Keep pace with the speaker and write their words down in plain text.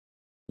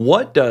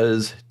What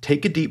does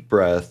take a deep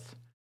breath,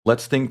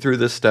 let's think through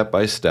this step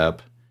by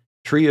step,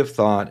 tree of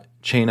thought,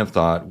 chain of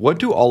thought, what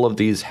do all of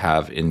these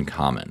have in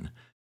common?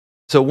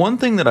 So one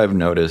thing that I've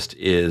noticed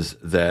is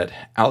that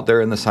out there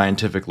in the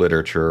scientific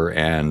literature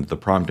and the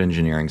prompt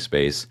engineering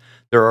space,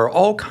 there are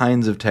all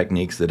kinds of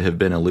techniques that have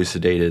been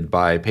elucidated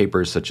by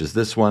papers such as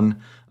this one.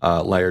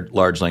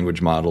 Large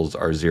language models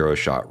are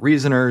zero-shot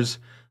reasoners,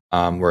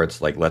 where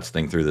it's like, let's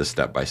think through this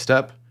step by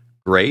step.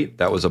 Great,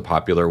 that was a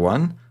popular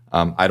one.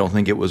 I don't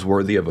think it was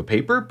worthy of a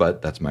paper,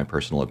 but that's my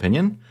personal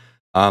opinion.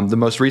 The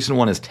most recent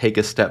one is take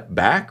a step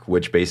back,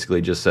 which basically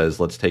just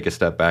says, let's take a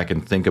step back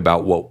and think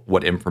about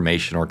what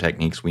information or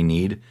techniques we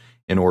need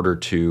in order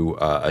to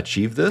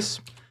achieve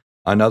this.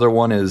 Another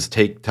one is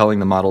telling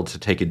the model to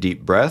take a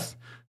deep breath.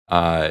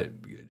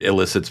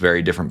 Elicits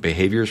very different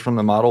behaviors from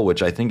the model,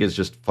 which I think is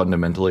just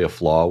fundamentally a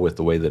flaw with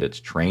the way that it's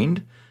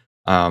trained,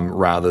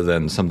 rather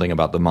than something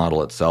about the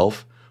model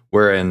itself.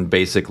 Wherein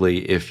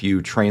basically, if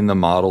you train the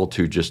model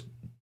to just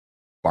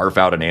barf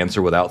out an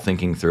answer without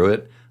thinking through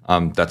it,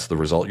 that's the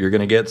result you're going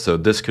to get. So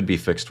this could be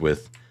fixed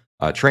with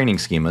training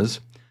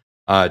schemas.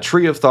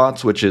 Tree of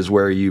thoughts, which is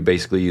where you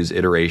basically use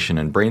iteration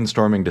and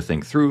brainstorming to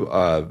think through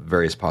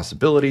various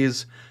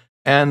possibilities.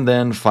 And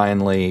then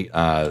finally,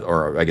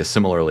 or I guess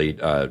similarly,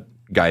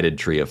 guided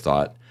tree of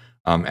thought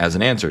as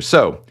an answer.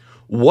 So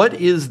what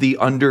is the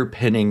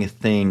underpinning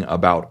thing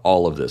about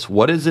all of this?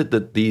 What is it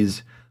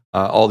that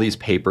all these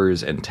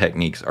papers and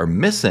techniques are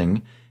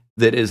missing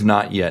that is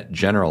not yet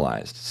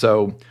generalized?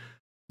 So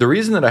the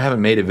reason that I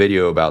haven't made a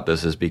video about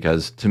this is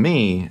because, to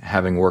me,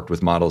 having worked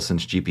with models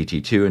since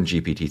GPT-2 and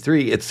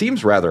GPT-3, it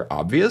seems rather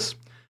obvious.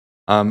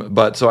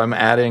 But so I'm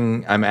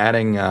adding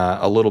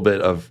a little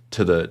bit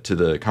to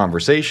the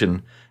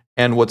conversation,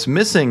 and what's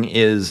missing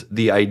is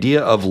the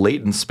idea of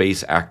latent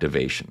space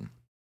activation.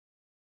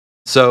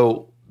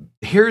 So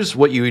here's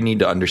what you need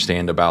to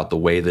understand about the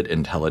way that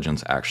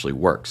intelligence actually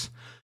works.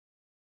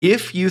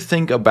 If you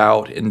think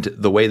about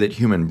the way that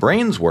human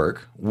brains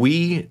work,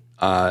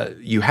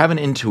 you have an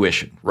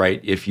intuition, right?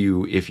 If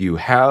you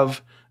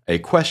have a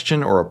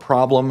question or a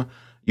problem,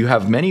 you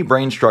have many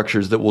brain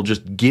structures that will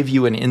just give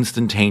you an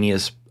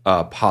instantaneous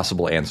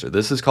possible answer.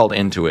 This is called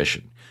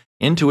intuition.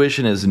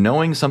 Intuition is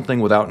knowing something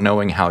without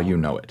knowing how you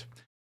know it.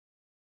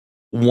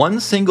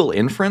 One single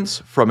inference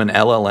from an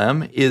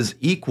LLM is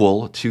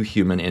equal to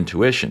human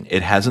intuition.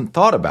 It hasn't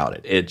thought about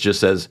it. It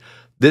just says,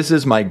 this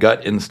is my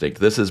gut instinct.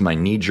 This is my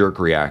knee-jerk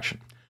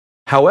reaction.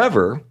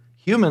 However,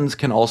 humans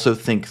can also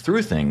think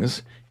through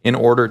things in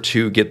order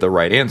to get the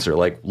right answer.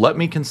 Like, let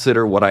me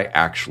consider what I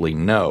actually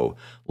know.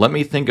 Let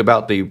me think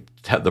about the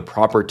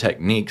proper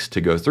techniques to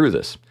go through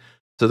this.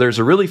 So there's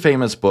a really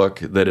famous book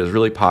that is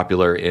really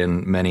popular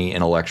in many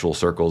intellectual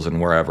circles and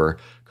wherever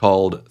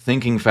called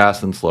Thinking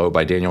Fast and Slow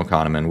by Daniel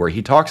Kahneman, where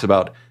he talks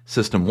about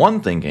System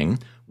 1 thinking,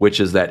 which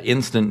is that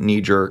instant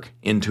knee-jerk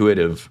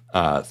intuitive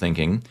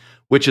thinking,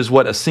 which is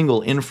what a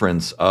single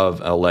inference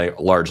of a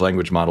large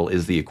language model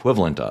is the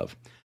equivalent of.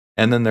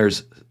 And then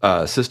there's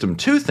System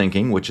 2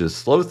 thinking, which is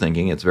slow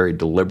thinking. It's very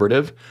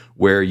deliberative,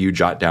 where you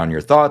jot down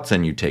your thoughts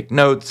and you take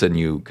notes and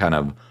you kind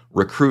of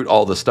recruit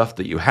all the stuff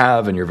that you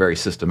have, and you're very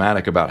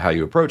systematic about how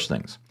you approach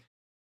things.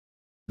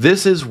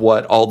 This is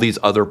what all these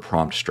other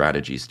prompt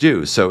strategies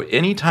do. So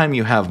anytime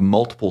you have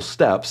multiple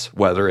steps,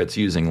 whether it's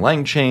using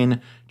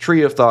LangChain,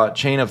 tree of thought,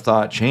 chain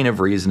of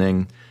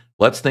reasoning,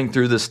 let's think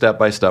through this step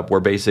by step, where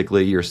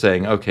basically you're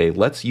saying, okay,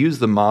 let's use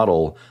the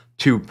model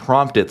to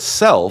prompt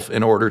itself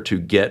in order to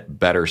get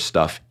better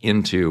stuff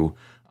into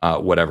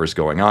whatever's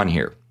going on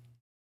here.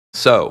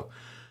 So,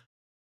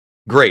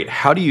 great.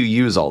 How do you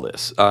use all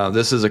this?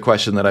 This is a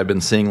question that I've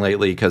been seeing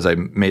lately because I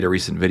made a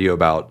recent video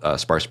about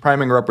sparse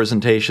priming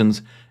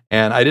representations,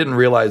 and I didn't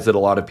realize that a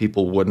lot of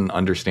people wouldn't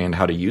understand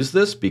how to use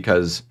this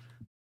because,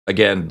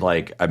 again,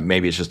 like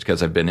maybe it's just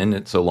because I've been in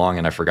it so long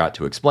and I forgot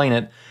to explain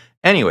it.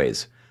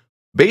 Anyways,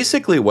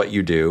 basically what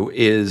you do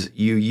is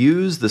you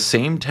use the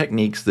same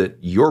techniques that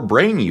your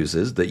brain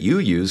uses, that you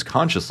use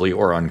consciously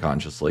or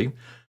unconsciously,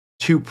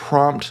 to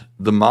prompt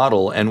the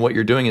model. And what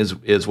you're doing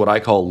is what I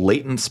call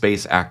latent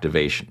space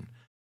activation.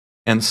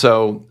 And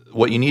so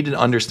what you need to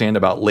understand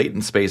about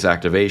latent space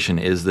activation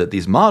is that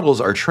these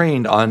models are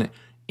trained on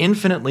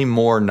infinitely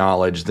more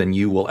knowledge than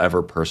you will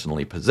ever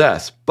personally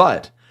possess,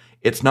 but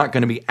it's not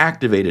going to be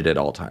activated at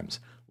all times.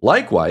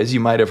 Likewise, you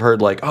might have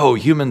heard like, oh,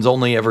 humans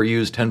only ever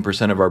use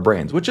 10% of our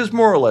brains, which is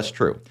more or less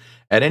true.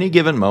 At any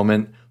given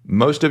moment,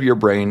 most of your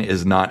brain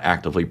is not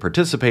actively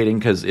participating,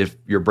 because if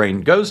your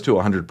brain goes to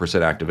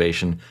 100%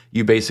 activation,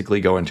 you basically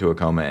go into a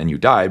coma and you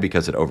die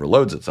because it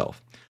overloads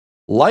itself.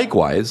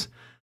 Likewise,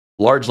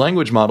 large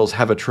language models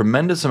have a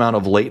tremendous amount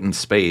of latent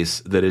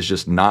space that is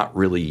just not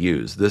really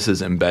used. This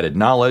is embedded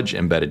knowledge,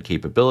 embedded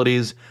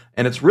capabilities,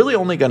 and it's really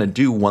only going to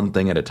do one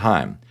thing at a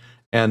time.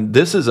 And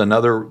this is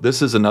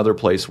another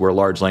place where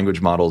large language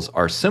models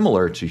are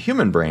similar to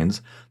human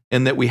brains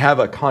in that we have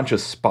a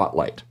conscious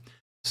spotlight.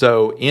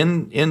 So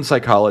in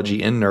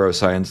psychology, in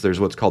neuroscience, there's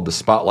what's called the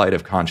spotlight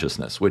of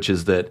consciousness, which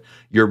is that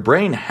your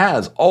brain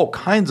has all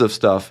kinds of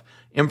stuff,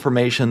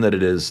 information that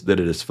it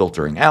is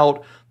filtering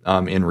out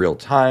in real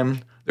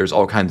time, There's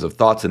all kinds of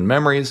thoughts and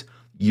memories.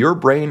 Your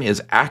brain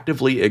is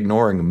actively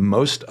ignoring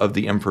most of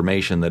the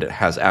information that it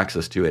has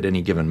access to at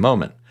any given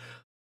moment.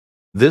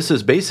 This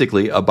is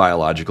basically a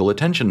biological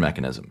attention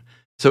mechanism.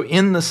 So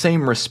in the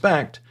same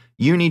respect,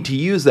 you need to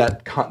use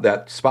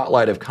that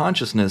spotlight of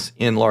consciousness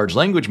in large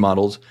language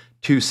models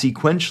to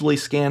sequentially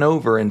scan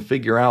over and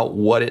figure out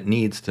what it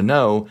needs to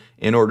know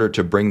in order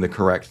to bring the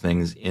correct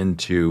things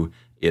into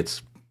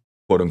its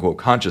quote-unquote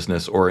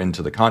consciousness or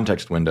into the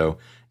context window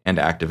and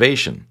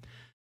activation.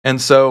 And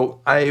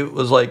so I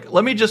was like,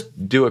 let me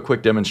just do a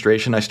quick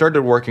demonstration. I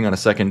started working on a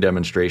second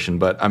demonstration,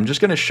 but I'm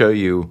just going to show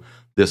you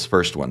this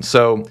first one.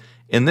 So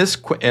in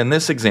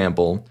this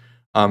example,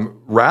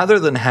 rather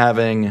than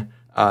having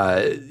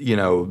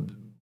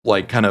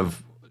like kind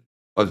of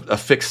a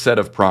fixed set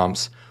of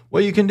prompts,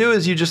 what you can do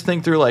is you just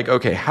think through like,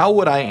 okay, how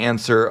would I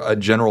answer a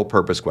general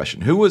purpose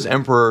question? Who was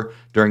emperor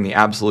during the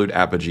absolute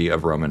apogee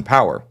of Roman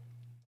power?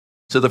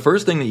 So the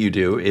first thing that you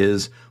do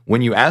is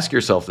when you ask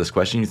yourself this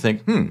question, you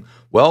think,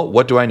 well,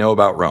 what do I know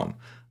about Rome?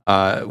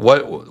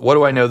 What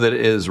do I know that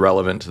is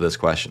relevant to this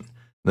question?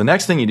 The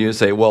next thing you do is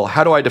say, well,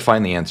 how do I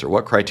define the answer?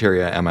 What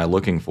criteria am I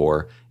looking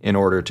for in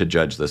order to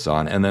judge this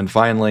on? And then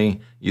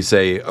finally, you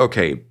say,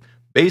 okay,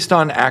 based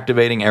on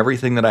activating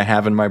everything that I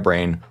have in my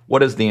brain,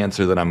 what is the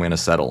answer that I'm going to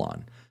settle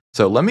on?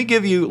 So let me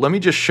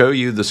just show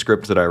you the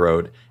script that I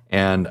wrote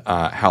and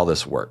how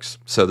this works.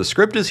 So the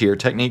script is here,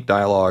 Technique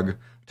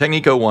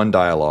 01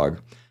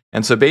 dialogue.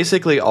 And so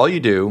basically all you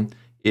do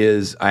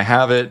is I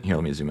have it, here,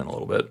 let me zoom in a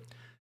little bit.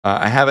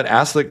 I have it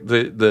ask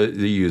the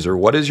user,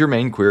 what is your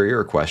main query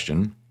or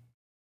question?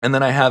 And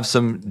then I have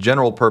some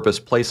general purpose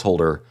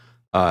placeholder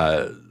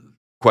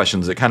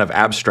questions that kind of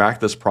abstract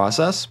this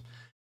process.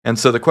 And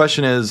so the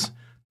question is,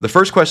 the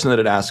first question that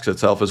it asks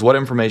itself is, what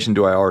information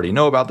do I already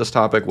know about this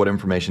topic? What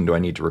information do I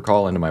need to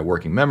recall into my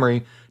working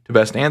memory to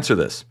best answer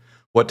this?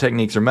 What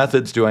techniques or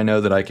methods do I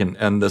know that I can,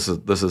 and this is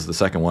the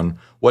second one,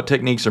 what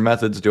techniques or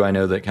methods do I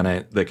know that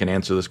can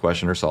answer this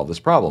question or solve this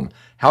problem?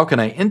 How can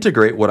I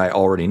integrate what I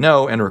already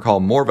know and recall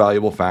more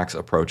valuable facts,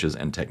 approaches,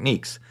 and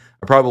techniques?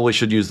 I probably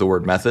should use the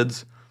word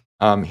methods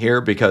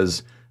here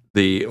because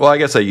I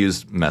guess I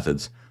used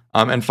methods.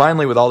 And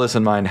finally, with all this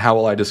in mind, how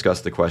will I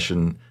discuss the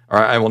question, or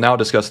I will now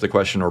discuss the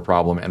question or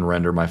problem and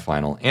render my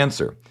final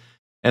answer.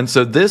 And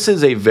so this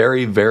is a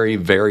very, very,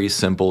 very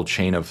simple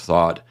chain of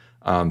thought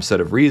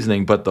set of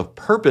reasoning, but the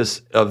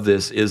purpose of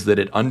this is that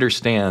it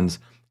understands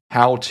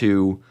how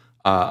to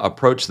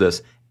approach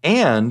this.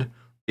 And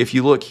if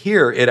you look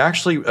here, it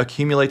actually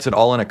accumulates it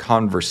all in a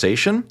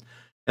conversation.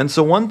 And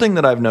so one thing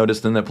that I've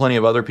noticed, and that plenty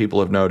of other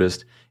people have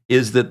noticed,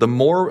 is that the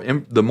more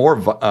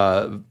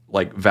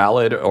like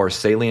valid or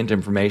salient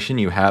information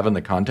you have in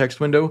the context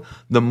window,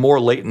 the more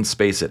latent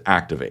space it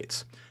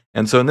activates.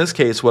 And so in this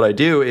case, what I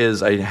do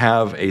is I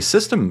have a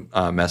system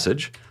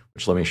message,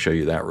 which let me show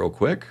you that real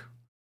quick.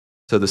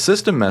 So the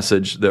system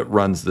message that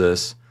runs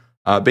this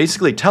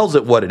basically tells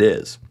it what it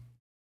is.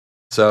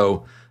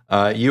 So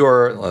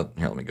here,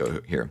 let me go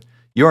here.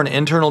 You are an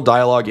internal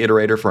dialogue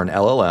iterator for an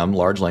LLM,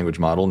 large language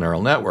model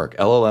neural network.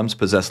 LLMs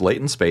possess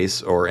latent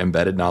space or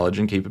embedded knowledge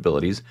and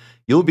capabilities.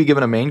 You will be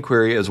given a main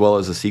query as well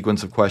as a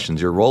sequence of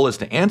questions. Your role is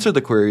to answer the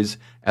queries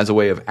as a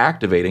way of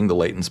activating the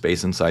latent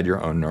space inside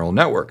your own neural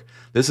network.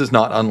 This is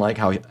not unlike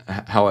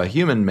how a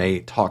human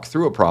may talk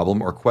through a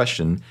problem or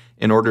question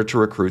in order to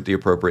recruit the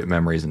appropriate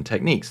memories and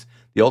techniques.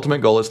 The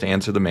ultimate goal is to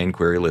answer the main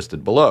query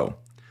listed below.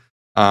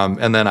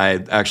 And then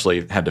I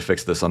actually had to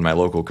fix this on my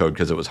local code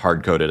because it was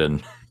hard-coded,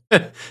 and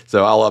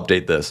so I'll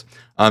update this.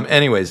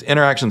 Anyways,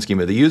 interaction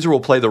schema. The user will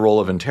play the role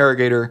of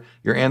interrogator.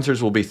 Your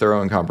answers will be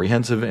thorough and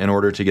comprehensive in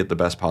order to get the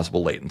best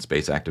possible latent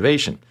space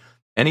activation.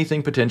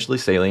 Anything potentially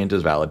salient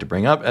is valid to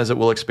bring up, as it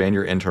will expand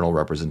your internal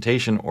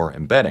representation or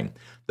embedding,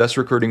 thus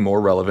recruiting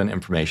more relevant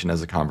information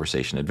as the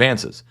conversation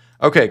advances.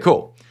 Okay,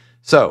 cool.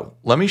 So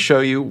let me show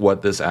you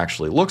what this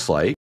actually looks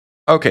like.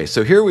 Okay,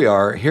 so here we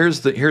are.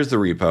 Here's the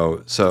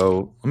repo.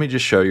 So let me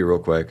just show you real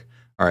quick.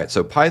 All right,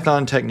 so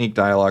Python technique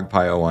dialog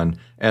py01,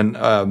 and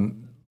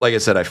like I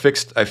said, I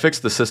fixed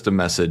the system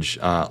message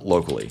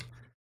locally.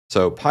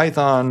 So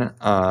Python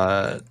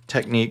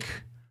technique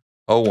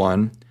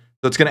 01.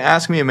 So it's going to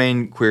ask me a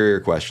main query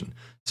or question.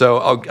 So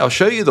I'll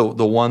show you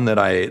the one that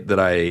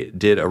I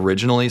did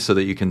originally, so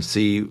that you can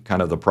see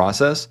kind of the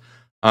process.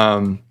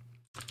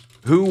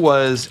 Who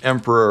was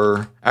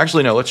emperor?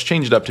 Actually, no. Let's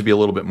change it up to be a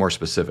little bit more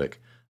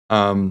specific.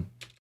 Who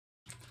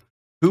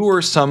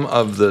were some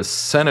of the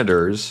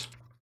senators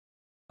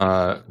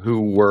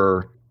who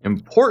were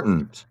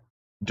important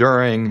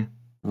during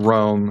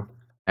Rome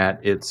at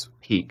its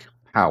peak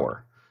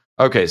power?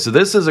 Okay, so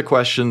this is a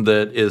question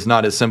that is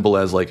not as simple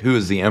as like, who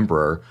is the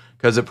emperor,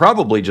 because it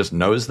probably just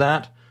knows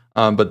that.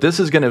 But this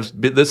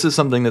is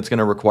something that's going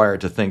to require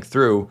it to think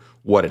through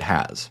what it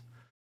has.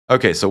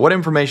 Okay, so what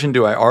information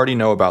do I already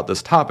know about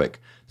this topic?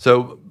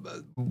 So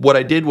what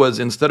I did was,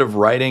 instead of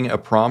writing a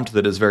prompt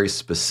that is very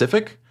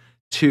specific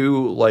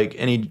to like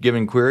any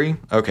given query,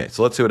 okay,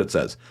 so let's see what it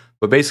says.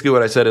 But basically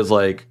what I said is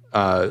like,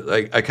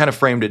 I kind of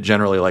framed it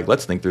generally like,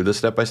 let's think through this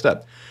step by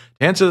step.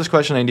 To answer this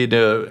question, I need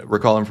to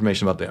recall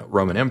information about the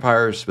Roman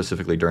Empire,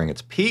 specifically during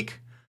its peak.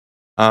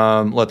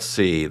 Let's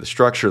see, the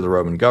structure of the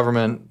Roman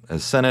government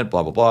as Senate,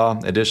 blah, blah, blah.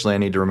 Additionally, I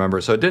need to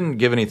remember, so it didn't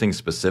give anything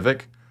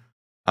specific.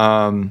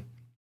 So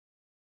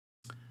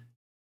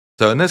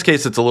in this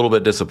case, it's a little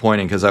bit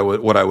disappointing because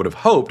what I would have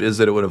hoped is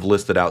that it would have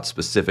listed out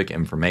specific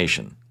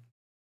information.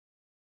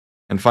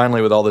 And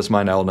finally, with all this in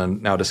mind, I will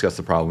now discuss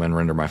the problem and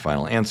render my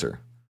final answer.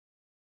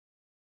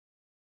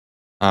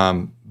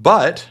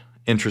 But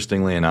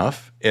interestingly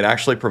enough, it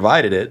actually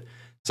provided it.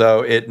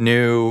 So it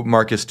knew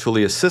Marcus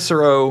Tullius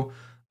Cicero.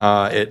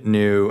 It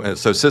knew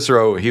so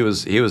Cicero. He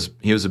was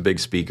a big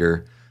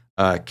speaker.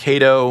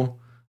 Cato,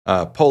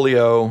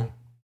 Pollio,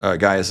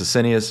 Gaius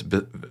Asinius,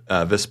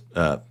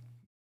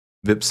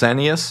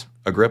 Vipsanius,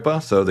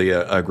 Agrippa. So the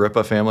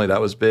Agrippa family,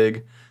 that was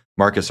big.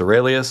 Marcus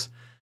Aurelius.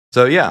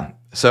 So yeah.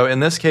 So in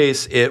this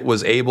case, it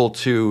was able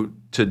to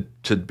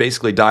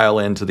basically dial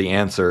into the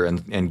answer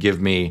and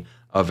give me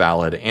a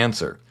valid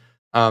answer.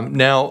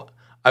 Now,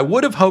 I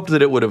would have hoped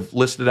that it would have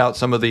listed out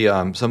some of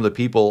the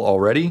people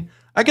already.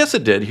 I guess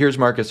it did. Here's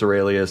Marcus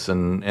Aurelius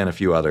and a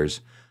few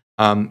others.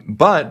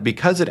 But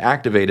because it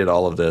activated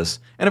all of this,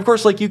 and of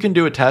course, like you can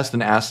do a test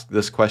and ask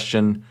this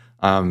question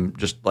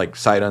just like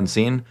sight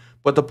unseen.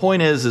 But the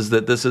point is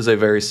that this is a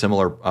very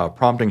similar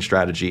prompting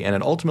strategy, and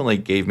it ultimately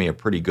gave me a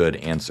pretty good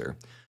answer.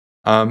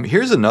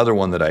 Here's another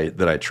one that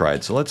I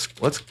tried. So let's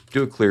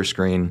do a clear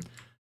screen,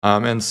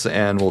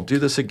 and we'll do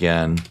this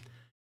again,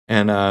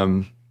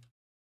 and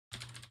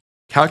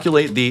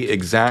calculate the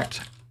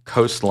exact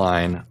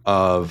coastline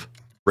of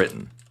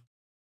Britain.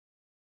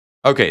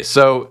 Okay,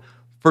 so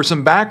for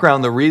some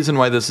background, the reason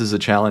why this is a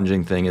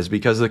challenging thing is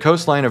because the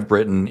coastline of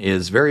Britain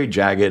is very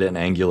jagged and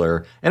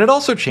angular, and it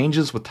also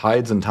changes with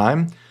tides and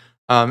time.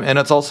 And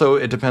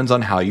it depends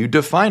on how you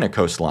define a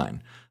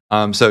coastline.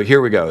 So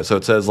here we go. So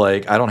it says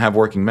like, I don't have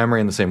working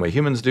memory in the same way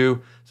humans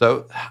do.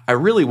 So I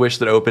really wish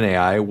that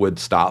OpenAI would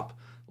stop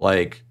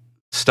like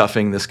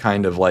stuffing this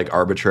kind of like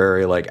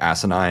arbitrary, like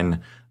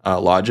asinine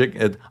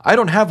logic. I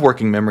don't have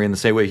working memory in the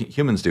same way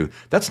humans do.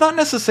 That's not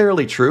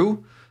necessarily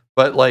true,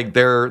 but like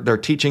they're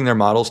teaching their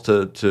models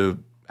to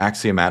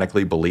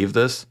axiomatically believe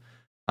this.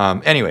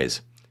 Anyways,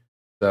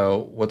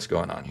 so what's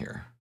going on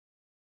here?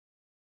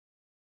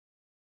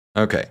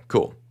 Okay,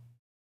 cool.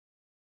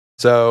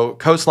 So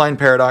coastline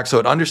paradox. So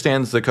it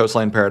understands the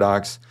coastline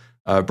paradox.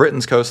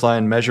 Britain's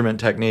coastline measurement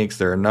techniques.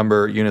 There are a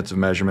number of units of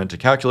measurement to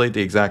calculate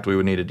the exact. We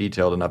would need a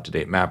detailed and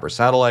up-to-date map or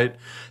satellite.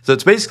 So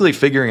it's basically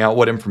figuring out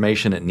what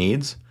information it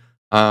needs.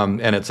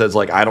 And it says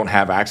like, I don't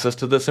have access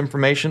to this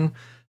information.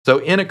 So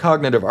in a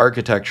cognitive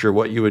architecture,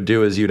 what you would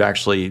do is you'd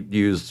actually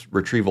use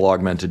retrieval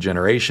augmented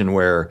generation,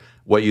 where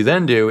what you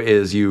then do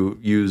is you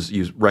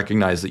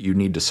recognize that you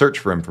need to search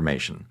for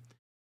information.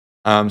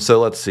 So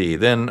let's see,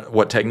 then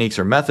what techniques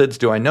or methods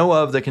do I know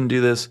of that can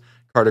do this?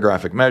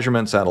 Cartographic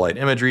measurement, satellite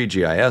imagery,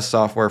 GIS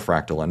software,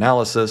 fractal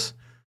analysis.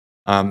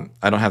 I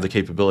don't have the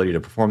capability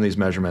to perform these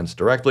measurements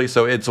directly,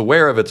 so it's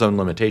aware of its own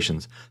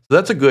limitations. So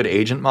that's a good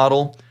agent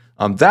model.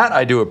 That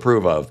I do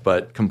approve of,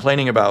 but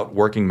complaining about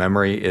working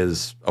memory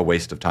is a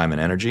waste of time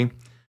and energy.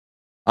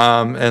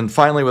 And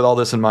finally, with all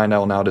this in mind, I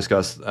will now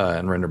discuss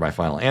and render my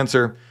final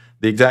answer.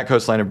 The exact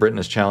coastline of Britain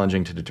is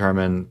challenging to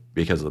determine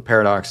because of the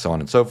paradox, so on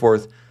and so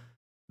forth.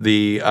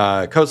 The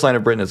coastline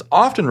of Britain is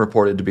often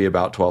reported to be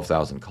about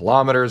 12,000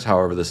 kilometers.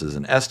 However, this is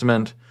an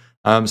estimate.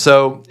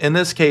 So in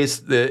this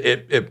case,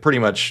 it pretty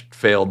much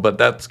failed, but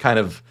that's kind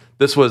of,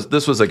 this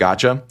was a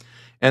gotcha.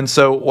 And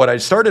so what I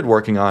started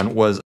working on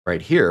was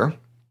right here.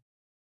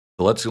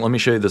 So let me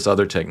show you this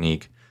other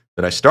technique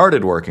that I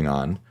started working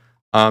on.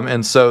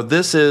 And so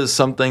this is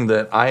something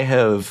that I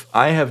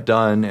have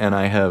done, and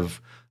I have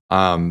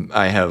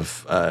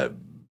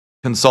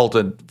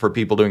consulted for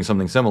people doing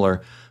something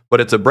similar. But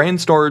it's a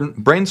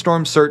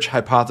brainstorm, search,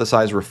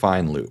 hypothesize,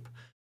 refine loop.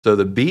 So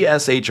the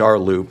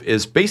BSHR loop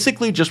is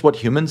basically just what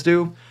humans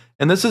do.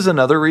 And this is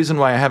another reason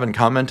why I haven't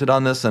commented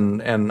on this,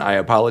 and I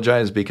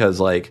apologize, because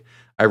like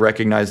I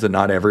recognize that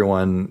not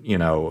everyone,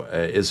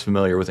 is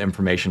familiar with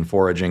information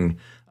foraging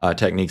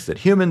techniques that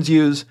humans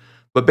use.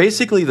 But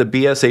basically the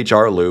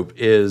BSHR loop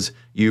is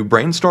you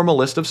brainstorm a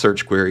list of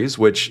search queries,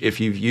 which if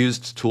you've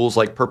used tools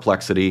like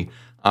Perplexity,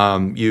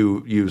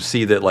 you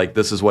see that like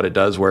this is what it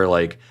does, where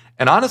like,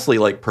 and honestly,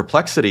 like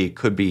Perplexity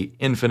could be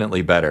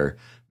infinitely better,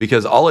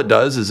 because all it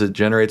does is it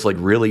generates like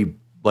really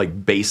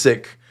like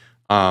basic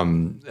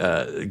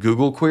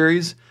Google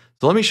queries.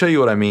 So let me show you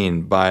what I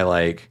mean by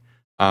like,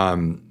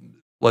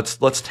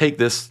 let's take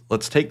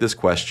this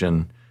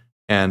question,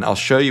 and I'll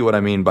show you what I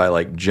mean by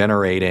like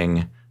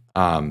generating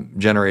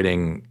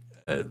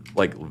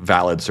like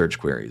valid search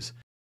queries.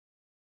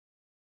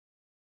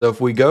 So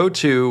if we go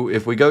to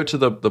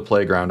the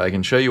playground, I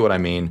can show you what I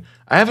mean.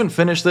 I haven't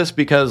finished this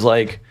because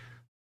like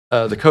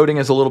the coding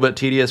is a little bit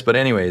tedious, but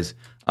anyways,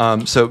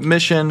 so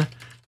mission,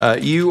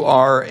 you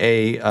are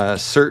a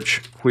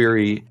search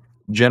query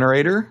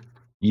generator.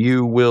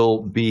 You will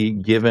be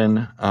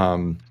given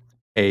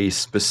a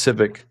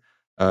specific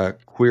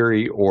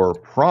query or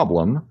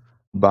problem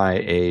by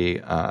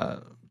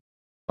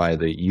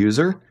the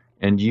user,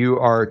 and you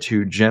are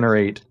to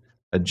generate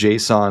a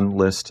JSON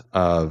list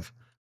of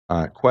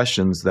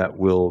questions that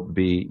will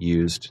be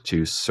used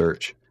to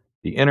search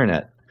the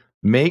internet.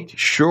 Make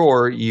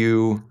sure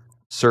you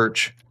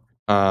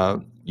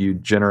you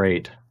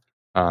generate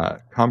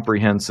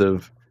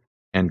comprehensive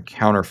and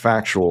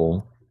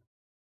counterfactual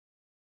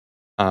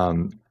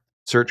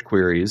search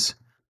queries.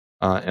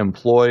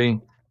 Employ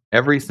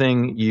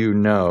everything you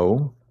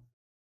know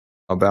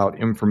about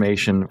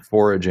information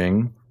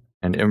foraging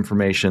and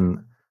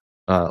information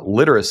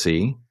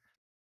literacy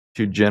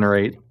to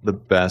generate the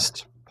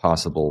best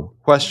possible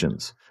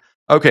questions.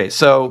 Okay,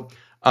 so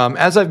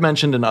as I've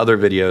mentioned in other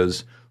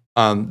videos,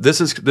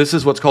 this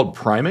is what's called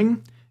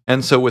priming.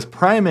 And so with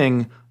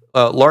priming,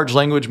 large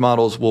language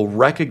models will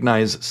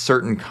recognize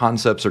certain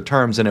concepts or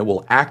terms, and it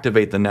will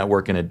activate the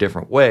network in a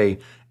different way.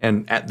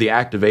 And the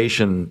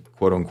activation,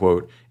 quote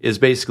unquote, is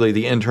basically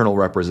the internal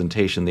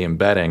representation, the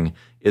embedding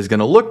is going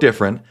to look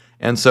different.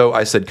 And so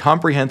I said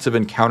comprehensive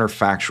and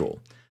counterfactual.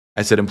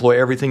 I said employ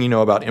everything you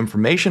know about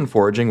information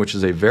foraging, which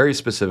is a very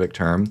specific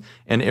term,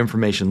 and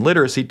information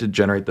literacy to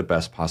generate the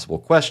best possible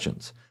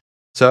questions.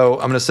 So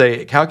I'm going to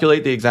say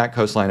calculate the exact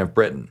coastline of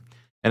Britain.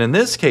 And in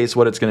this case,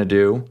 what it's going to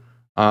do,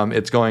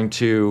 it's going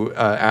to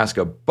ask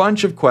a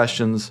bunch of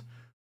questions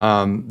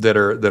that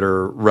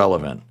are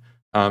relevant.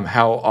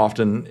 How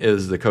often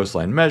is the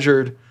coastline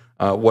measured?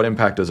 What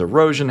impact does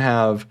erosion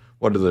have?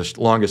 What are the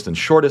longest and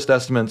shortest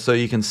estimates? So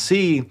you can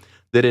see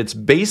that it's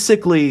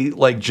basically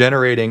like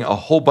generating a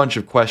whole bunch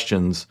of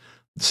questions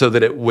so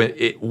that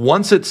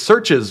once it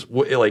searches,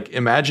 like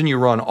imagine you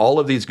run all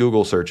of these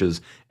Google searches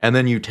and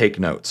then you take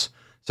notes.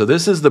 So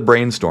this is the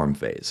brainstorm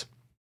phase.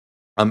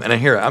 And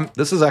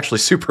this is actually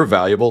super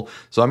valuable,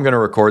 so I'm going to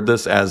record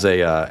this as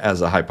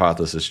a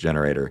hypothesis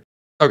generator.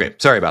 Okay,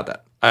 sorry about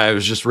that. I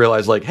was just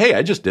realized like, hey,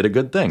 I just did a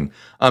good thing.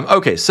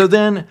 Okay, so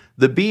then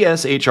the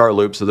BSHR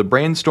loop, so the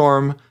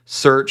brainstorm,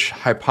 search,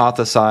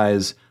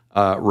 hypothesize,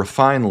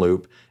 refine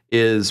loop,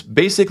 is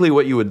basically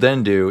what you would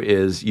then do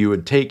is you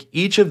would take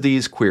each of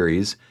these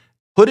queries,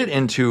 put it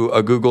into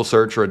a Google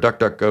search or a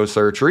DuckDuckGo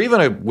search or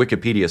even a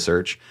Wikipedia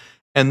search,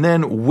 and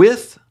then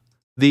with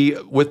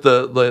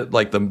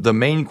the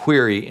main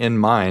query in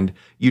mind,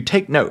 you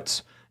take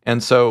notes.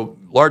 And so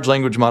large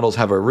language models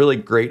have a really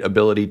great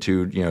ability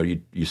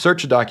to, you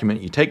search a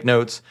document, you take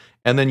notes,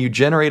 and then you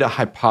generate a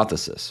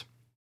hypothesis.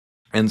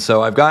 And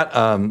so I've got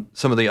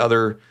some of the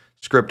other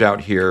script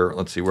out here.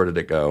 Let's see, where did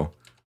it go?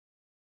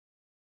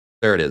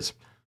 There it is.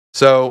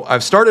 So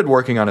I've started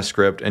working on a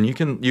script, and you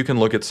can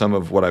look at some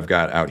of what I've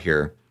got out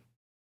here.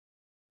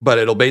 But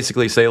it'll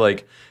basically say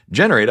like,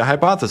 generate a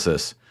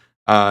hypothesis.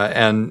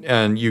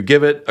 And you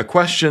give it a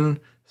question,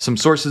 some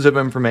sources of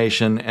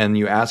information, and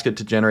you ask it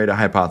to generate a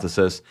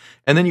hypothesis,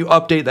 and then you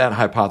update that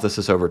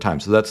hypothesis over time.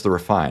 So that's the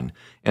refine.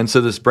 And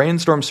so this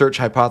brainstorm, search,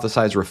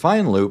 hypothesize,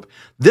 refine loop,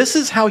 this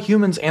is how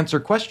humans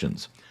answer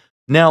questions.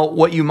 Now,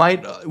 what you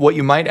might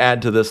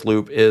add to this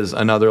loop is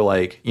another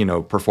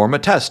perform a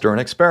test or an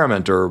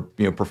experiment or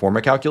perform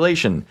a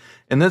calculation.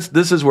 And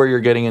this is where you're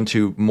getting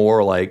into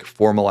more like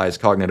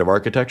formalized cognitive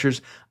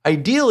architectures.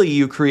 Ideally,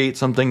 you create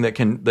something that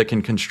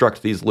can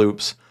construct these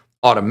loops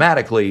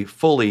automatically,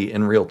 fully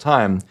in real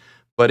time.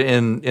 But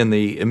in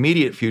the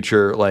immediate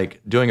future,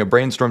 like doing a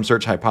brainstorm,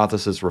 search,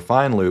 hypothesis,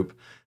 refine loop,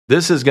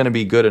 this is going to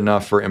be good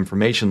enough for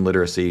information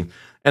literacy.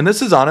 And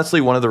this is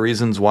honestly one of the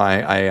reasons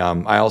why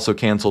I also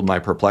canceled my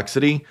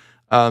Perplexity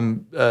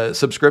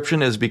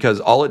subscription, is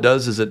because all it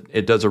does is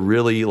it does a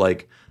really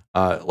what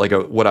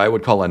I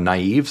would call a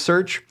naive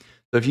search.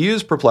 So if you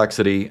use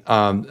Perplexity,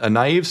 a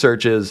naive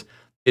search is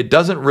it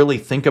doesn't really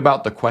think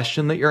about the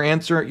question that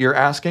you're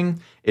asking.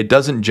 It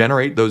doesn't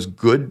generate those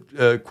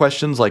good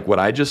questions like what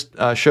I just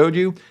showed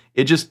you.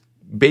 It just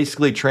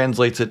basically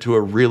translates it to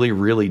a really,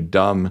 really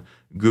dumb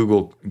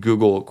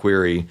Google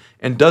query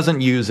and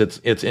doesn't use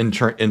its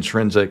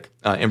intrinsic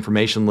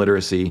information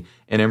literacy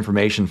and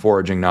information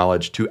foraging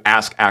knowledge to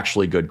ask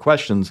actually good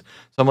questions.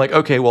 So I'm like,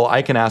 okay, well,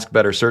 I can ask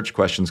better search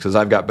questions because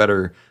I've got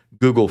better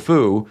Google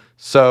foo.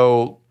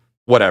 So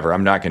whatever,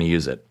 I'm not going to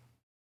use it.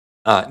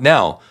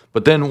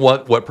 But then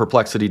what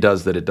Perplexity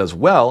does that it does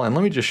well, and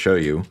let me just show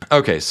you.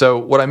 Okay, so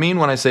what I mean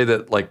when I say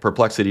that like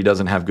Perplexity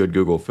doesn't have good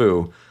Google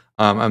foo,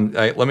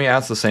 let me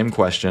ask the same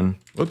question.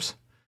 Whoops.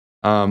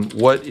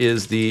 What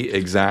is the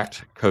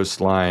exact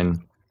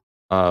coastline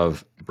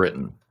of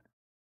Britain?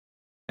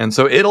 And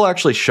so it'll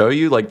actually show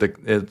you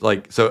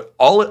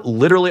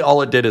literally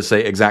all it did is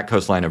say exact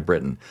coastline of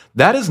Britain.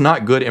 That is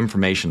not good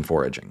information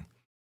foraging.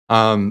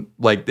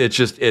 It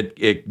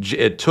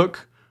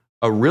took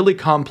a really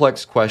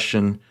complex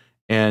question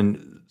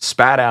and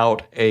spat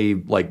out a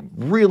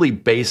really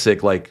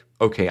basic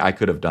okay, I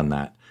could have done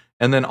that.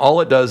 And then all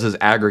it does is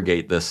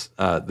aggregate this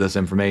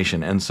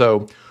information. And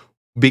so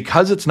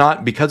because it's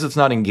not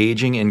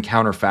engaging in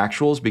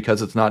counterfactuals,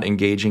 because it's not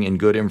engaging in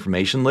good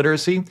information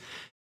literacy,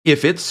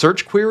 if its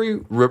search query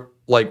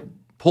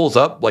pulls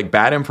up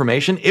bad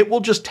information, it will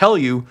just tell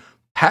you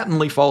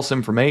patently false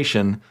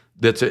information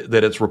that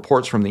it's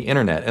reports from the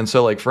internet. And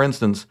so for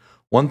instance,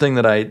 one thing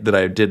that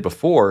I did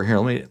before here,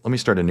 let me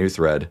start a new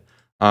thread.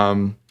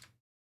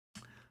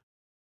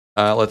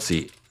 let's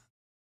see.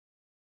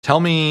 Tell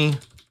me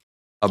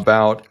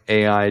about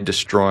AI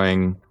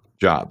destroying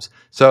jobs.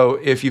 So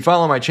if you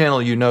follow my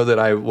channel, you know that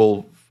I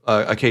will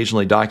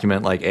occasionally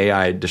document like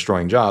AI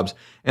destroying jobs.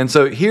 And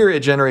so here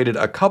it generated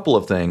a couple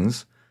of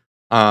things,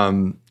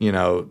 a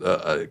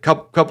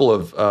couple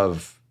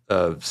of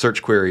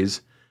search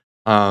queries,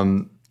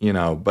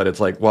 but it's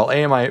like, well,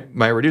 AI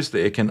might reduce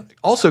it can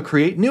also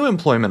create new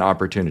employment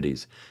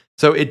opportunities.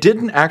 So it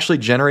didn't actually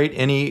generate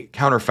any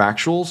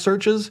counterfactual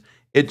searches.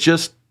 It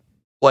just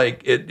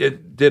like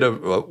it did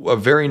a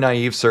very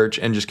naive search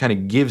and just kind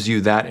of gives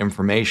you that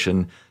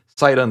information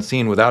sight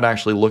unseen without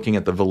actually looking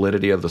at the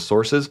validity of the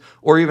sources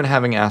or even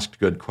having asked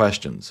good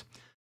questions.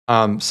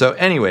 So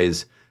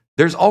anyways,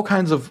 there's all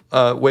kinds of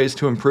ways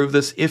to improve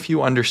this if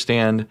you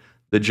understand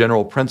the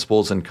general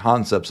principles and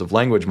concepts of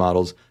language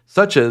models,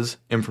 such as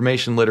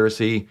information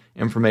literacy,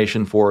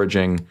 information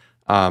foraging,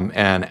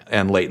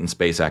 and latent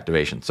space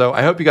activation. So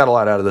I hope you got a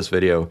lot out of this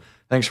video.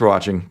 Thanks for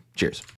watching. Cheers.